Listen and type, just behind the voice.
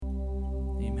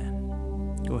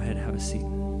Go ahead, have a seat.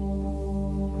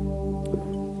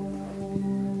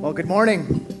 Well, good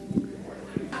morning.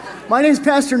 My name is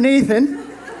Pastor Nathan.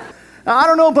 I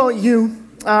don't know about you,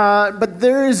 but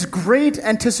there is great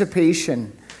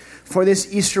anticipation for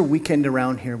this Easter weekend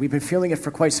around here. We've been feeling it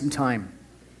for quite some time.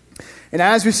 And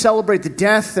as we celebrate the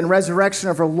death and resurrection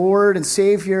of our Lord and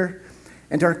Savior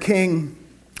and our King,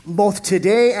 both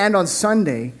today and on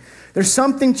Sunday, there's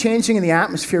something changing in the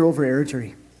atmosphere over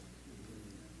Airdrie.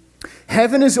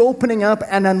 Heaven is opening up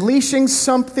and unleashing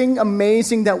something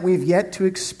amazing that we've yet to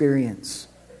experience.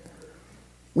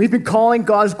 We've been calling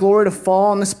God's glory to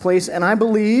fall on this place, and I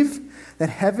believe that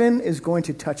heaven is going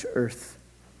to touch earth.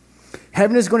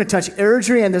 Heaven is going to touch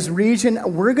Airdrie and this region.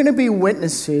 We're going to be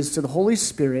witnesses to the Holy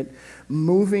Spirit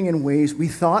moving in ways we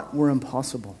thought were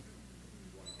impossible.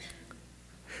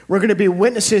 We're going to be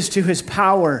witnesses to His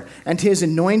power and to His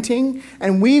anointing,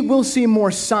 and we will see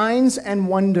more signs and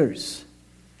wonders.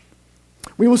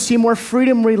 We will see more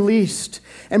freedom released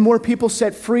and more people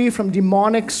set free from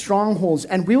demonic strongholds,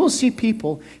 and we will see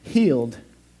people healed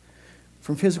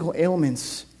from physical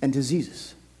ailments and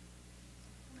diseases.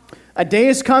 A day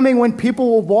is coming when people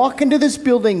will walk into this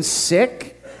building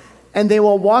sick and they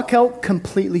will walk out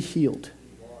completely healed.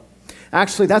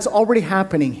 Actually, that's already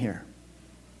happening here,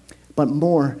 but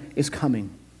more is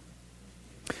coming.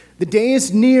 The day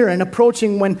is near and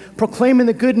approaching when proclaiming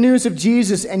the good news of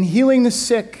Jesus and healing the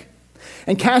sick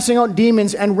and casting out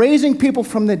demons and raising people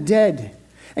from the dead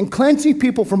and cleansing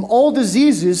people from all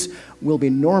diseases will be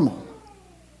normal.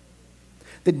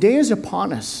 The day is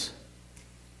upon us.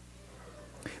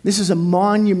 This is a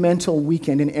monumental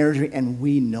weekend in Airdrie, and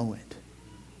we know it.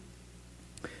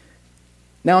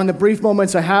 Now, in the brief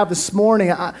moments I have this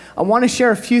morning, I want to share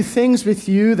a few things with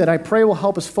you that I pray will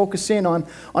help us focus in on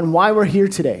why we're here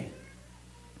today.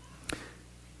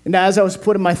 And as I was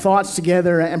putting my thoughts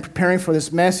together and preparing for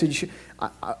this message,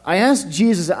 I asked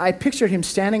Jesus, I pictured Him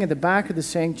standing at the back of the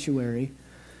sanctuary,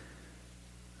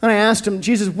 and I asked Him,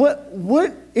 Jesus,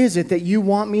 what is it that you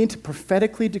want me to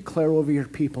prophetically declare over your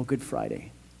people Good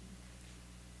Friday?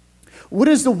 What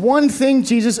is the one thing,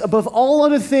 Jesus, above all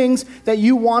other things that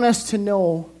you want us to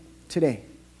know today?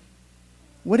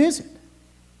 What is it?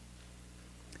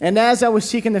 And as I was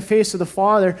seeking the face of the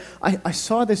Father, I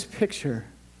saw this picture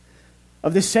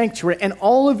of this sanctuary, and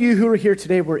all of you who are here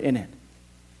today were in it.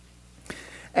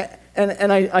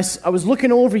 And I was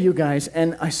looking over you guys,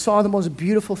 and I saw the most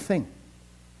beautiful thing.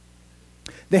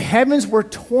 The heavens were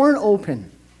torn open,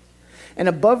 and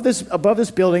above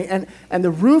this building, and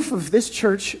the roof of this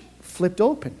church flipped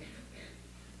open.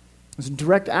 There's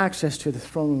direct access to the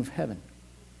throne room of heaven.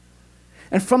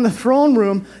 And from the throne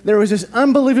room, there was this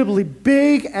unbelievably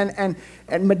big and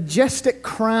majestic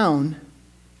crown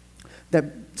that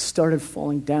started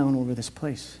falling down over this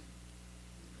place.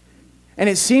 And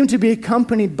it seemed to be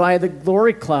accompanied by the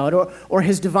glory cloud, or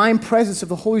His divine presence of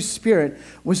the Holy Spirit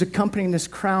was accompanying this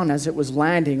crown as it was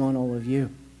landing on all of you.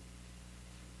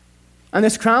 And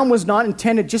this crown was not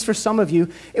intended just for some of you.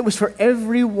 It was for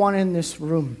everyone in this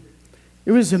room.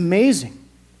 It was amazing.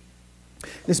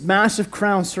 This massive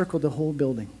crown circled the whole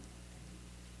building.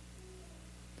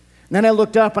 And then I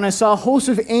looked up and I saw a host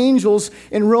of angels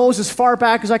in rows as far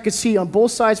back as I could see on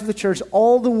both sides of the church,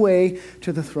 all the way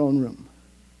to the throne room.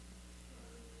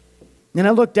 And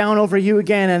I looked down over you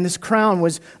again, and this crown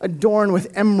was adorned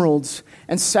with emeralds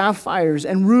and sapphires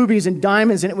and rubies and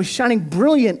diamonds, and it was shining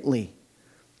brilliantly.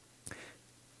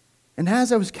 And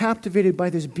as I was captivated by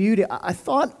this beauty, I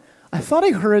thought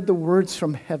I heard the words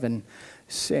from heaven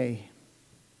say,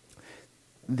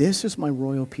 "This is my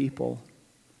royal people,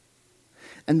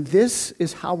 and this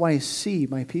is how I see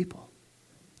my people."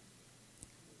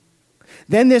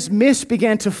 Then this mist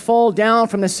began to fall down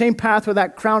from the same path where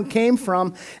that crown came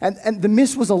from, and the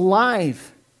mist was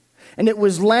alive, and it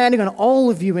was landing on all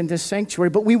of you in this sanctuary,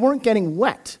 but we weren't getting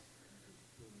wet.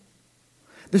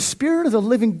 The Spirit of the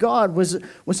living God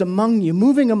was among you,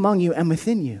 moving among you and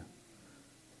within you.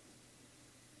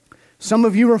 Some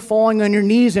of you were falling on your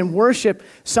knees in worship.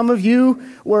 Some of you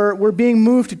were being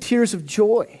moved to tears of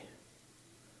joy.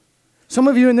 Some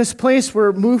of you in this place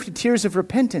were moved to tears of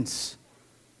repentance.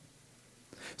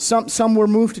 Some were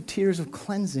moved to tears of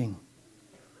cleansing.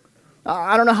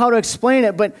 I don't know how to explain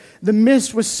it, but the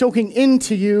mist was soaking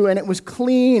into you, and it was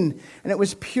clean, and it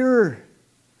was pure.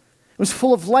 It was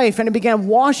full of life, and it began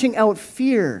washing out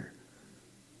fear.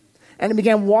 And it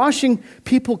began washing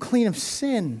people clean of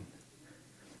sin.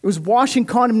 It was washing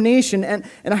condemnation, and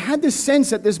I had this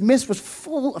sense that this mist was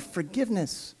full of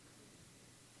forgiveness.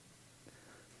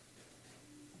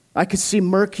 I could see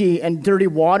murky and dirty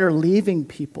water leaving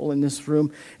people in this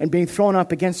room and being thrown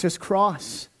up against this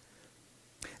cross.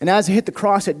 And as it hit the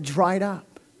cross, it dried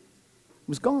up.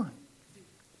 was gone.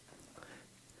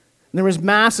 And there was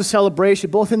massive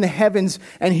celebration, both in the heavens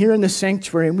and here in the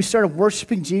sanctuary. And we started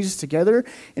worshiping Jesus together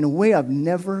in a way I've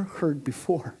never heard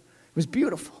before. It was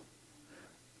beautiful.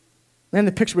 And then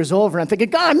the picture was over, and I'm thinking,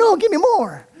 God, no, give me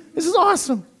more. This is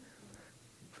awesome.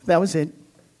 That was it.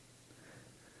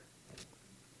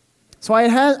 So I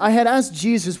had asked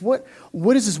Jesus, what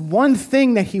is this one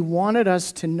thing that he wanted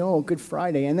us to know Good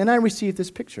Friday? And then I received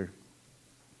this picture.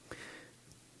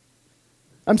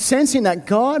 I'm sensing that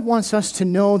God wants us to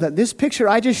know that this picture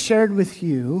I just shared with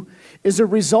you is a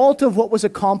result of what was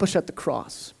accomplished at the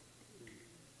cross.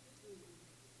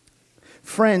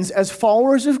 Friends, as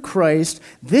followers of Christ,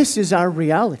 this is our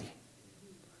reality.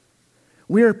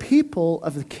 We are people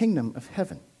of the kingdom of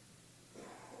heaven.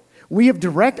 We have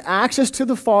direct access to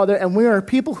the Father, and we are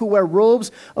people who wear robes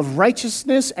of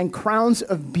righteousness and crowns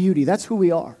of beauty. That's who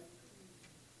we are.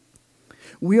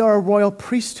 We are a royal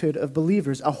priesthood of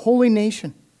believers, a holy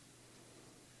nation.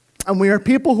 And we are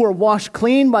people who are washed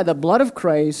clean by the blood of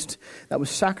Christ that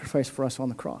was sacrificed for us on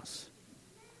the cross.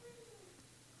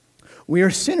 We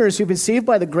are sinners who've been saved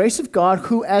by the grace of God,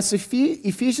 who, as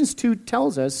Ephesians 2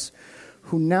 tells us,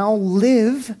 who now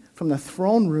live from the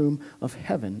throne room of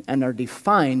heaven and are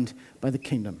defined by the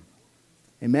kingdom.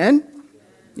 Amen?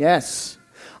 Yes.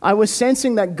 I was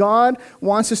sensing that God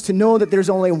wants us to know that there's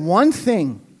only one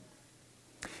thing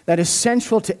that is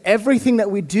central to everything that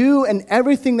we do and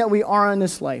everything that we are in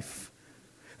this life.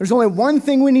 There's only one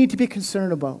thing we need to be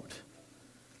concerned about.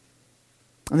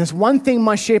 And this one thing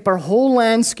must shape our whole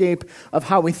landscape of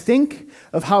how we think,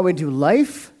 of how we do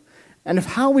life, and of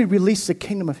how we release the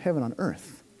kingdom of heaven on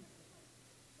earth.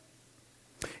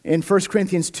 In 1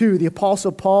 Corinthians 2, the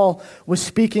Apostle Paul was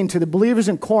speaking to the believers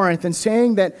in Corinth and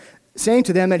saying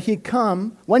to them that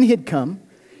when he had come,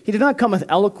 he did not come with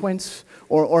eloquence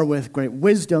or with great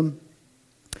wisdom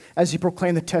as he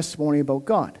proclaimed the testimony about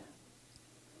God.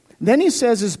 Then he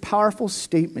says this powerful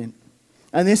statement,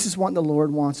 and this is what the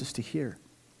Lord wants us to hear.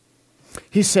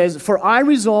 He says, "For I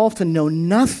resolved to know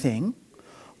nothing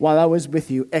while I was with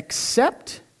you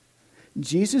except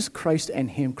Jesus Christ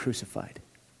and him crucified."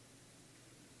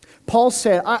 Paul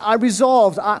said, I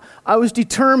resolved, I was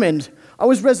determined, I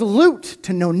was resolute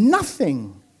to know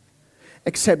nothing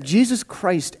except Jesus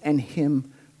Christ and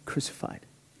him crucified.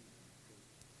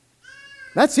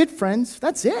 That's it, friends.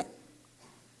 That's it.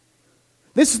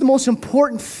 This is the most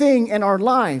important thing in our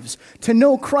lives, to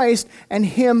know Christ and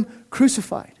him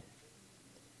crucified.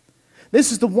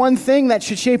 This is the one thing that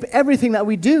should shape everything that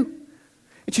we do.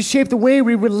 It should shape the way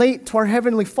we relate to our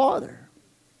Heavenly Father.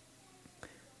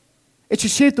 It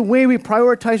should shape the way we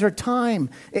prioritize our time.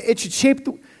 It should shape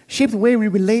the way we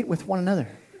relate with one another.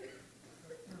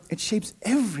 It shapes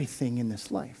everything in this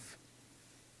life.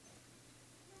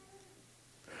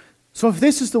 So if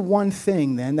this is the one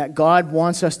thing, then, that God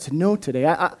wants us to know today,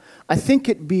 I think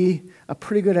it'd be a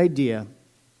pretty good idea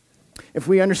if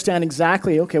we understand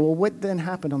exactly, okay, well, what then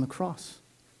happened on the cross?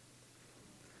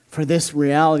 For this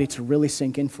reality to really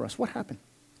sink in for us. What happened?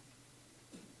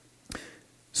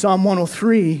 Psalm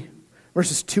 103,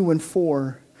 verses 2 and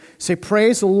 4 say,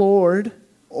 "Praise the Lord,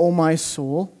 O my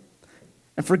soul,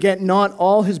 and forget not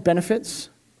all his benefits,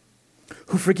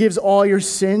 who forgives all your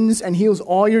sins and heals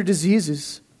all your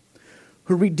diseases,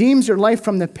 who redeems your life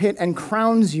from the pit and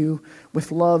crowns you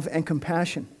with love and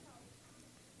compassion."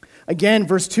 Again,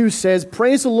 verse 2 says,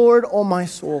 "Praise the Lord, O my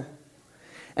soul,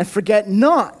 and forget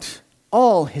not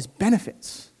all his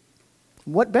benefits."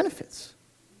 What benefits?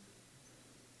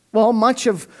 Well, much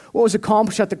of what was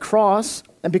accomplished at the cross,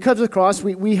 and because of the cross,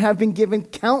 we have been given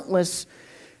countless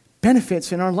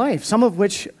benefits in our life, some of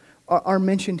which are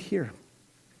mentioned here.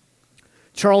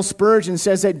 Charles Spurgeon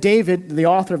says that David, the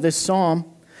author of this psalm,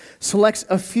 selects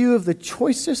a few of the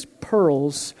choicest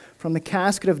pearls from the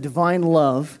casket of divine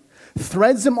love,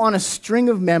 threads them on a string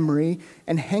of memory,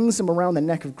 and hangs them around the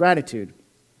neck of gratitude.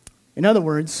 In other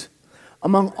words,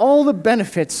 among all the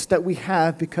benefits that we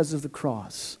have because of the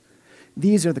cross,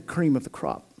 these are the cream of the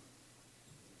crop.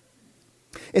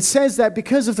 It says that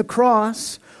because of the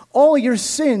cross, all your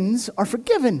sins are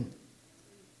forgiven.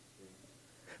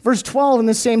 Verse 12 in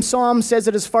the same psalm says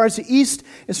that as far as the east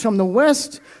is from the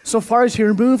west, so far as he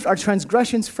removed our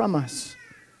transgressions from us.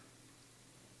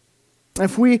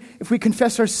 If we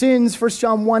confess our sins, 1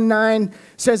 John 1:9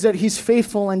 says that he's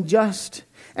faithful and just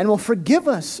and will forgive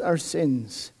us our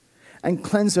sins and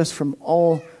cleanse us from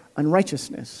all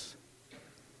unrighteousness.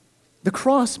 The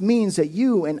cross means that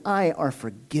you and I are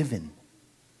forgiven.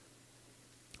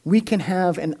 We can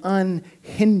have an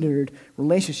unhindered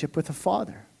relationship with the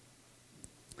Father.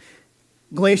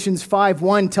 Galatians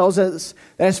 5:1 tells us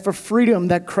that it's for freedom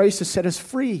that Christ has set us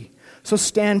free. So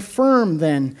stand firm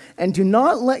then, and do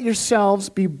not let yourselves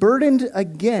be burdened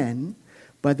again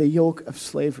by the yoke of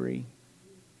slavery.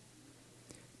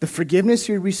 The forgiveness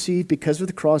you receive because of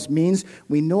the cross means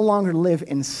we no longer live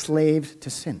enslaved to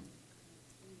sin.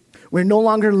 We're no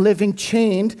longer living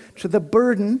chained to the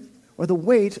burden or the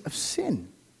weight of sin.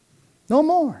 No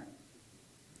more.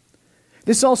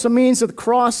 This also means that the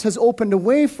cross has opened a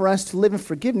way for us to live in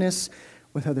forgiveness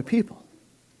with other people.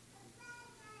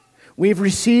 We've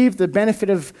received the benefit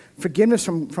of forgiveness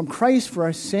from Christ for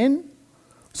our sin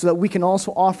so that we can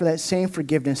also offer that same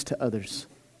forgiveness to others.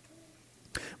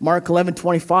 Mark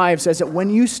 11:25 says that when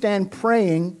you stand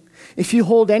praying, if you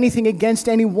hold anything against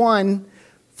anyone,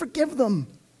 forgive them,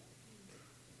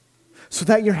 so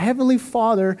that your heavenly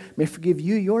Father may forgive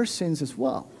you your sins as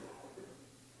well.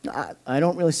 I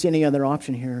don't really see any other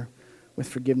option here with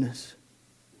forgiveness.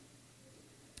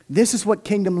 This is what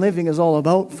kingdom living is all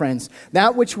about, friends.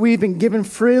 That which we've been given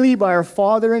freely by our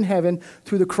Father in heaven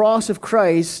through the cross of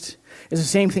Christ is the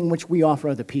same thing which we offer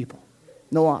other people.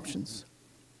 No options.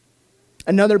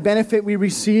 Another benefit we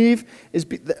receive is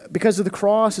because of the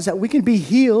cross is that we can be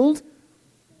healed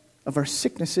of our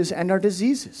sicknesses and our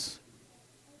diseases.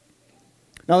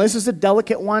 Now, this is a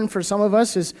delicate one for some of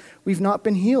us, is we've not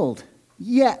been healed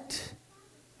yet.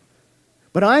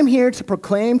 But I'm here to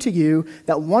proclaim to you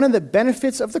that one of the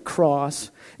benefits of the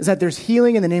cross is that there's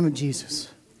healing in the name of Jesus.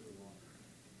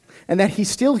 And that he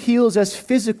still heals us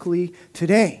physically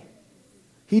today.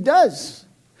 He does.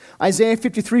 Isaiah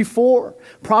 53:4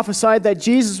 prophesied that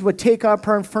Jesus would take up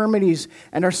our infirmities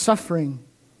and our suffering.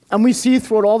 And we see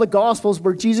throughout all the Gospels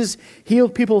where Jesus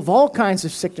healed people of all kinds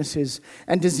of sicknesses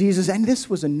and diseases, and this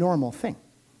was a normal thing.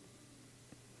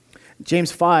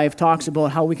 James 5 talks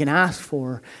about how we can ask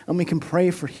for and we can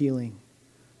pray for healing,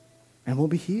 and we'll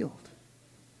be healed.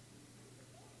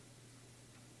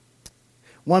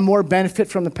 One more benefit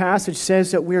from the passage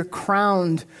says that we're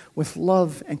crowned with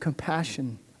love and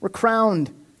compassion. We're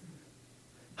crowned.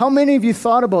 How many of you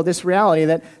thought about this reality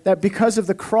that because of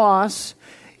the cross,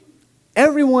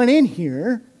 everyone in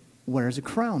here wears a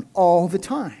crown all the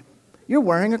time? You're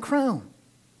wearing a crown.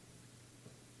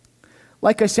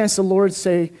 Like I sense the Lord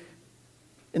say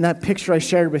in that picture I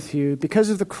shared with you, because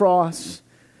of the cross,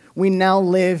 we now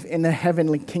live in the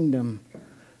heavenly kingdom.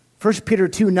 1 Peter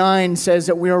 2:9 says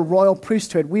that we are a royal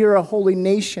priesthood. We are a holy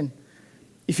nation.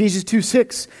 Ephesians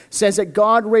 2:6 says that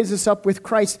God raised us up with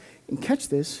Christ. And catch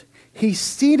this, he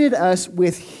seated us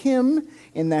with him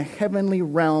in the heavenly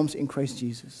realms in Christ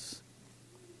Jesus.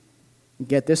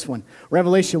 Get this one.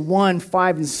 Revelation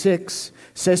 1:5-6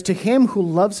 says, to him who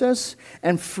loves us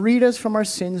and freed us from our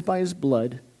sins by his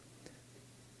blood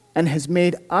and has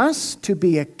made us to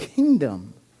be a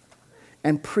kingdom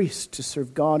and priests to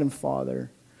serve God and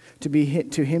Father,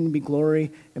 to him be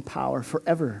glory and power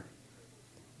forever.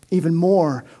 Even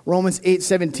more, Romans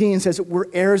 8:17 says that we're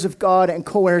heirs of God and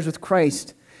co-heirs with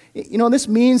Christ. You know, this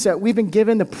means that we've been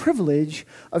given the privilege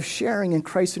of sharing in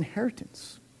Christ's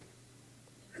inheritance.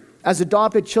 As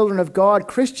adopted children of God,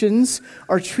 Christians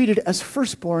are treated as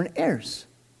firstborn heirs.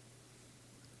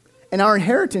 And our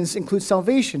inheritance includes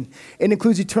salvation. It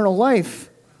includes eternal life.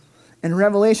 And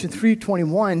Revelation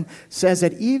 3:21 says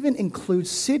that even includes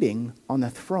sitting on the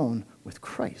throne with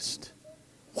Christ.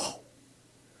 Whoa.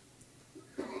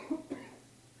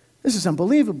 This is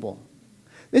unbelievable.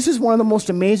 This is one of the most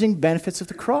amazing benefits of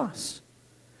the cross.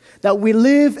 That we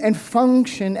live and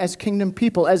function as kingdom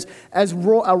people, as a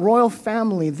royal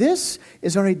family. This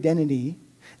is our identity,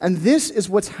 and this is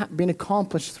what's been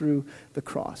accomplished through the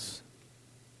cross.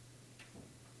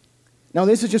 Now,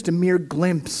 this is just a mere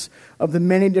glimpse of the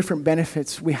many different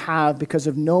benefits we have because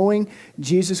of knowing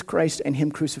Jesus Christ and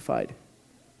him crucified.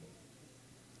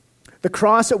 The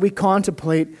cross that we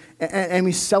contemplate and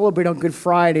we celebrate on Good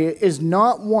Friday is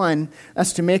not one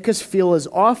that's to make us feel as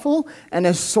awful and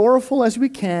as sorrowful as we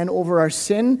can over our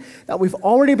sin that we've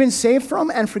already been saved from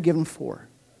and forgiven for.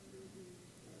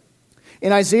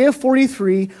 In Isaiah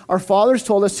 43, our fathers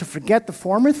told us to forget the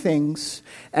former things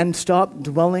and stop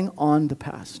dwelling on the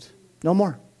past. No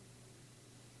more.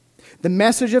 The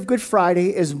message of Good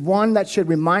Friday is one that should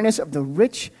remind us of the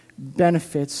rich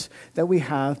benefits that we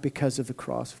have because of the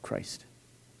cross of Christ.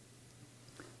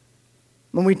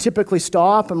 When we typically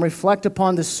stop and reflect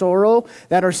upon the sorrow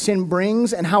that our sin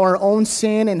brings and how our own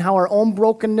sin and how our own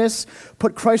brokenness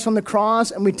put Christ on the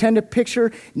cross, and we tend to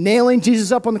picture nailing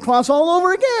Jesus up on the cross all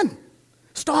over again.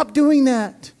 Stop doing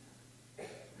that.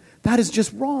 That is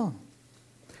just wrong.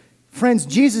 Friends,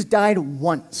 Jesus died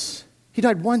once. He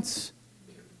died once.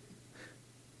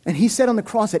 And he said on the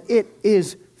cross that it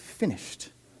is finished.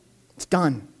 It's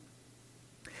done.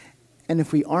 And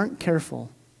if we aren't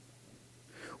careful,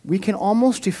 we can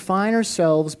almost define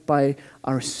ourselves by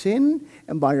our sin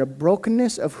and by our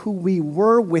brokenness of who we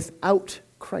were without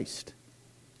Christ.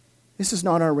 This is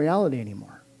not our reality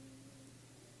anymore.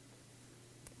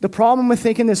 The problem with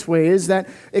thinking this way is that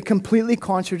it completely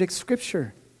contradicts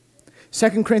Scripture.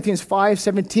 2 Corinthians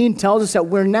 5:17 tells us that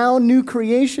we're now new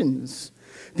creations.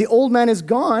 The old man is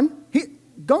gone.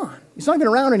 Gone. He's not even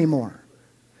around anymore.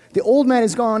 The old man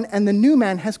is gone and the new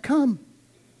man has come.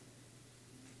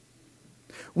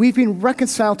 We've been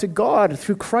reconciled to God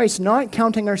through Christ, not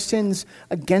counting our sins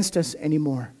against us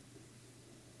anymore.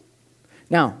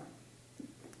 Now,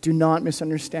 do not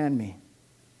misunderstand me.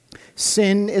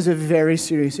 Sin is a very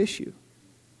serious issue.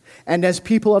 And as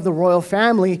people of the royal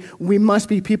family, we must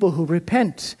be people who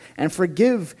repent and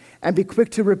forgive and be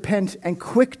quick to repent and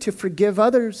quick to forgive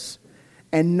others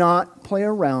and not play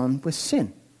around with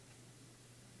sin.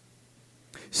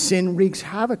 Sin wreaks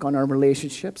havoc on our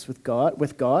relationships with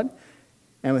God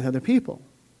and with other people.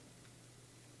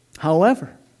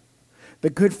 However, the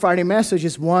Good Friday message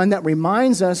is one that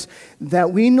reminds us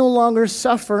that we no longer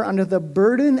suffer under the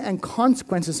burden and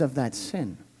consequences of that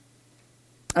sin.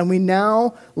 And we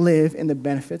now live in the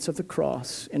benefits of the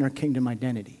cross in our kingdom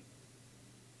identity.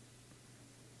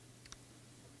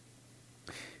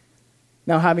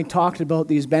 Now, having talked about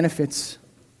these benefits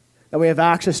that we have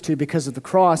access to because of the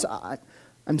cross,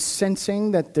 I'm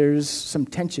sensing that there's some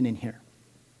tension in here.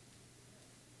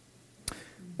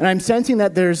 And I'm sensing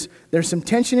that there's some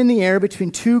tension in the air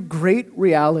between two great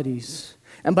realities.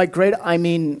 And by great, I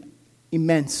mean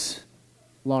immense,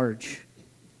 large.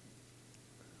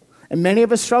 And many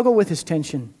of us struggle with this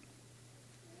tension.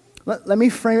 Let me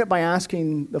frame it by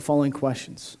asking the following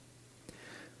questions.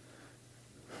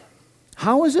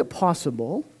 How is it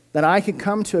possible that I can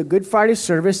come to a Good Friday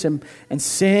service and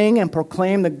sing and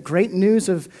proclaim the great news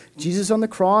of Jesus on the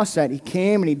cross, that he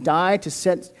came and he died to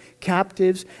set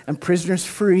captives and prisoners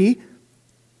free,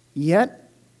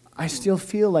 yet I still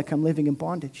feel like I'm living in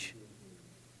bondage?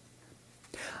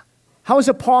 How is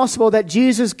it possible that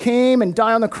Jesus came and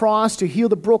died on the cross to heal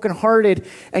the brokenhearted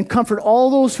and comfort all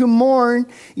those who mourn,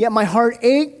 yet my heart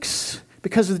aches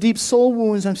because of the deep soul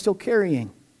wounds I'm still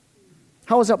carrying?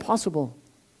 How is that possible?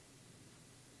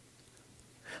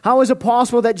 How is it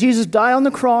possible that Jesus died on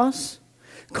the cross,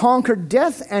 conquered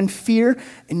death and fear,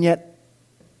 and yet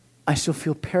I still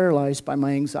feel paralyzed by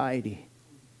my anxiety?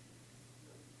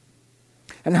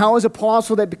 And how is it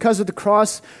possible that because of the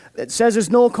cross that says there's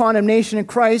no condemnation in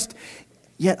Christ,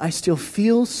 yet I still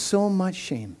feel so much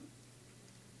shame?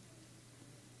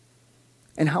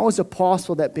 And how is it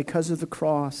possible that because of the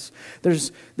cross,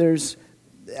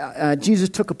 Jesus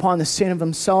took upon the sin of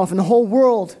himself and the whole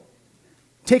world,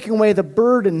 taking away the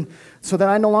burden so that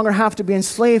I no longer have to be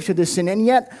enslaved to this sin, and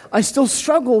yet I still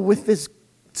struggle with this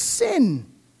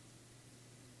sin?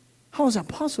 How is that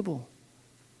possible?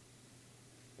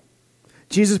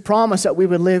 Jesus promised that we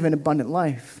would live an abundant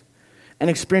life and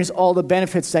experience all the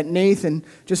benefits that Nathan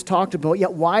just talked about.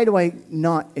 Yet why do I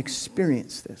not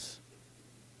experience this?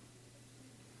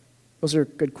 Those are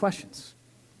good questions.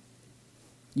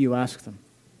 You ask them.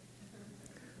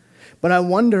 But I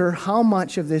wonder how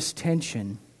much of this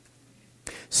tension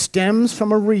stems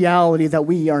from a reality that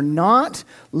we are not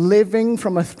living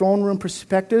from a throne room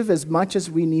perspective as much as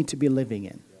we need to be living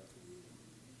in.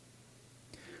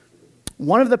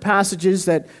 One of the passages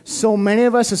that so many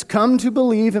of us has come to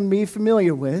believe and be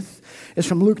familiar with is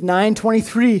from Luke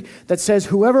 9:23 that says,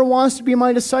 "Whoever wants to be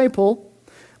my disciple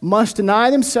must deny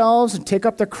themselves and take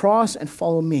up their cross and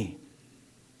follow me."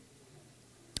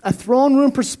 A throne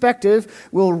room perspective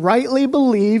will rightly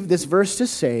believe this verse to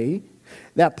say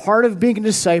that part of being a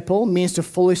disciple means to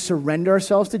fully surrender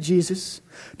ourselves to Jesus,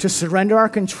 to surrender our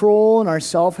control and our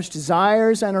selfish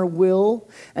desires and our will.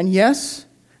 And yes,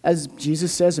 as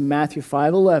Jesus says in Matthew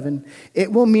 5:11,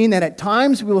 it will mean that at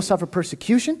times we will suffer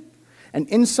persecution and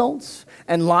insults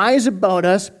and lies about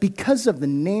us because of the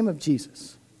name of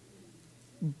Jesus.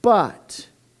 But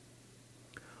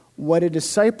what a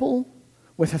disciple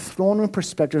with a throne room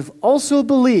perspective also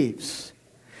believes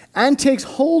and takes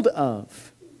hold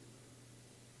of,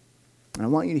 and I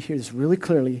want you to hear this really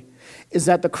clearly, is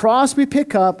that the cross we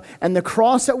pick up and the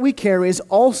cross that we carry is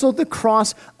also the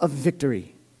cross of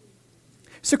victory.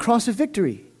 It's the cross of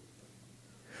victory.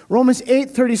 Romans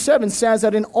 8:37 says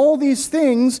that in all these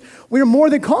things we are more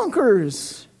than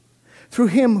conquerors through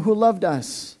him who loved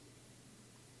us.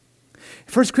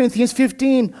 1 Corinthians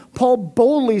 15, Paul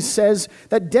boldly says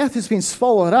that death has been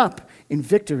swallowed up in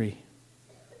victory.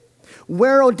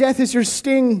 Where, O death, is your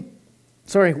sting?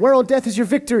 Where, O death, is your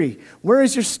victory? Where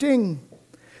is your sting?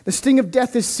 The sting of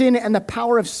death is sin, and the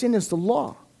power of sin is the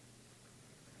law.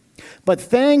 But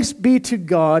thanks be to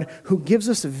God who gives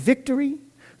us a victory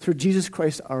through Jesus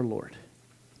Christ our Lord.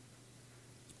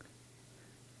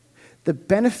 The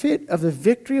benefit of the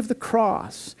victory of the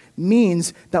cross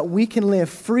means that we can live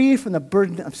free from the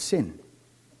burden of sin.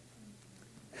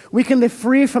 We can live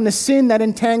free from the sin that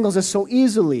entangles us so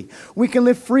easily. We can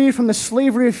live free from the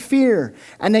slavery of fear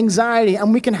and anxiety,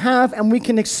 and we can have and we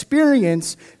can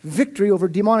experience victory over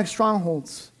demonic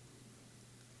strongholds.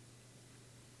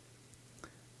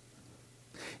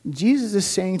 Jesus is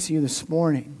saying to you this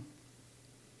morning,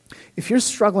 if you're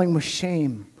struggling with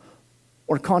shame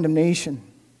or condemnation,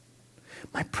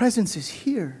 my presence is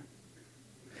here.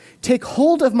 Take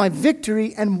hold of my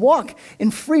victory and walk in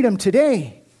freedom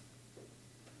today.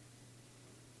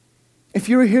 If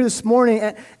you're here this morning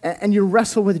and you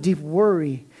wrestle with deep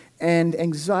worry and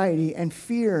anxiety and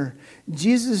fear,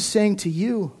 Jesus is saying to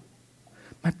you,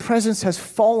 my presence has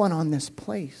fallen on this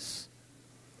place.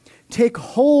 Take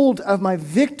hold of my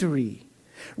victory.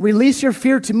 Release your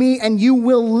fear to me and you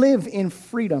will live in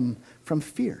freedom from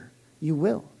fear. You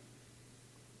will.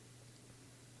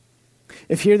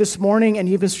 If you're here this morning and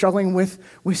you've been struggling with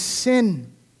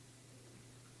sin,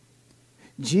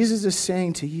 Jesus is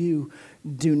saying to you,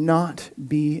 do not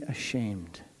be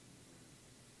ashamed.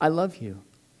 I love you.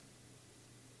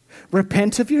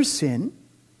 Repent of your sin,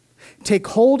 take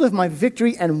hold of my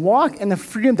victory, and walk in the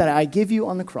freedom that I give you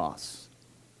on the cross.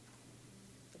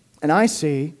 And I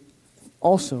say,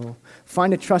 also,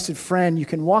 find a trusted friend you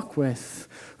can walk with,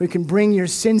 who can bring your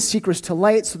sin secrets to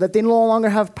light so that they no longer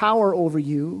have power over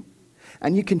you,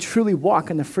 and you can truly walk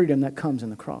in the freedom that comes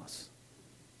in the cross.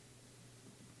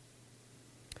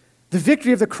 The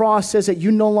victory of the cross says that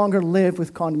you no longer live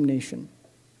with condemnation,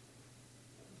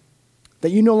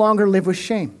 that you no longer live with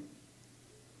shame.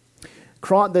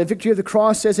 The victory of the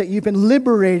cross says that you've been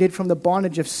liberated from the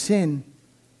bondage of sin.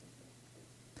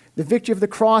 The victory of the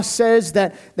cross says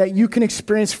that you can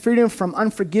experience freedom from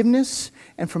unforgiveness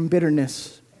and from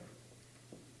bitterness.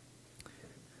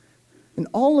 And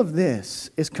all of this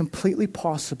is completely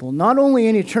possible, not only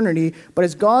in eternity, but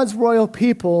as God's royal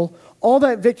people. All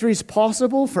that victory is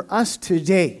possible for us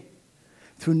today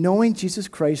through knowing Jesus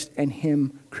Christ and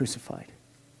Him crucified.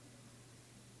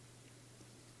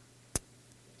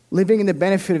 Living in the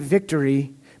benefit of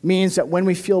victory means that when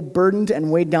we feel burdened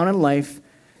and weighed down in life,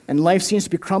 and life seems to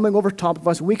be crumbling over top of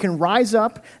us, we can rise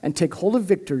up and take hold of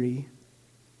victory.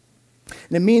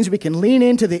 And it means we can lean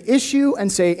into the issue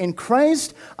and say, in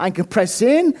Christ, I can press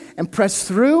in and press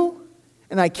through,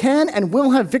 and I can and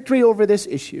will have victory over this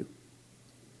issue.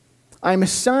 I am a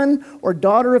son or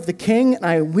daughter of the King, and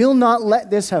I will not let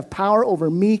this have power over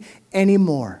me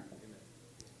anymore.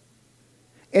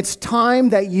 It's time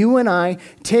that you and I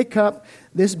take up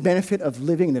this benefit of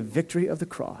living the victory of the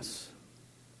cross.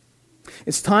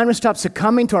 It's time to stop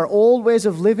succumbing to our old ways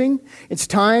of living. It's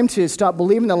time to stop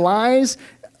believing the lies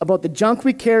about the junk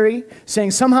we carry, saying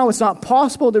somehow it's not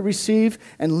possible to receive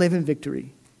and live in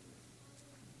victory.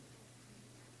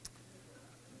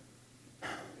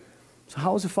 So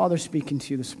how is the Father speaking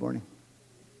to you this morning?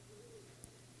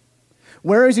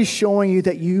 Where is He showing you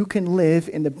that you can live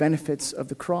in the benefits of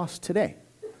the cross today?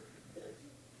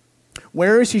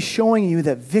 Where is He showing you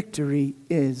that victory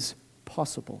is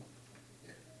possible?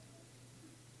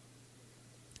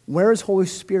 Where is Holy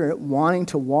Spirit wanting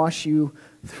to wash you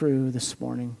through this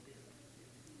morning?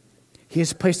 He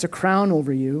has placed a crown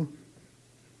over you,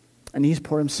 and He's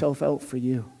poured Himself out for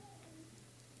you.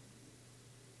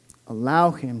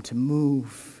 Allow Him to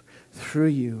move through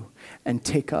you and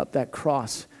take up that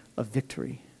cross of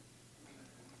victory.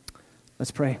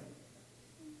 Let's pray.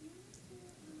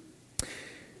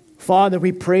 Father,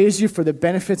 we praise You for the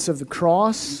benefits of the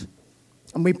cross,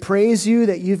 and we praise You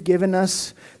that You've given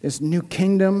us this new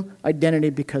kingdom identity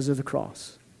because of the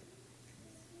cross.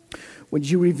 Would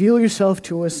You reveal Yourself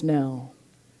to us now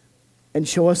and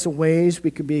show us the ways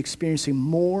we could be experiencing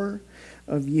more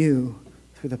of You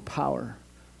through the power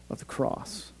of the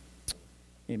cross.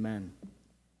 Amen.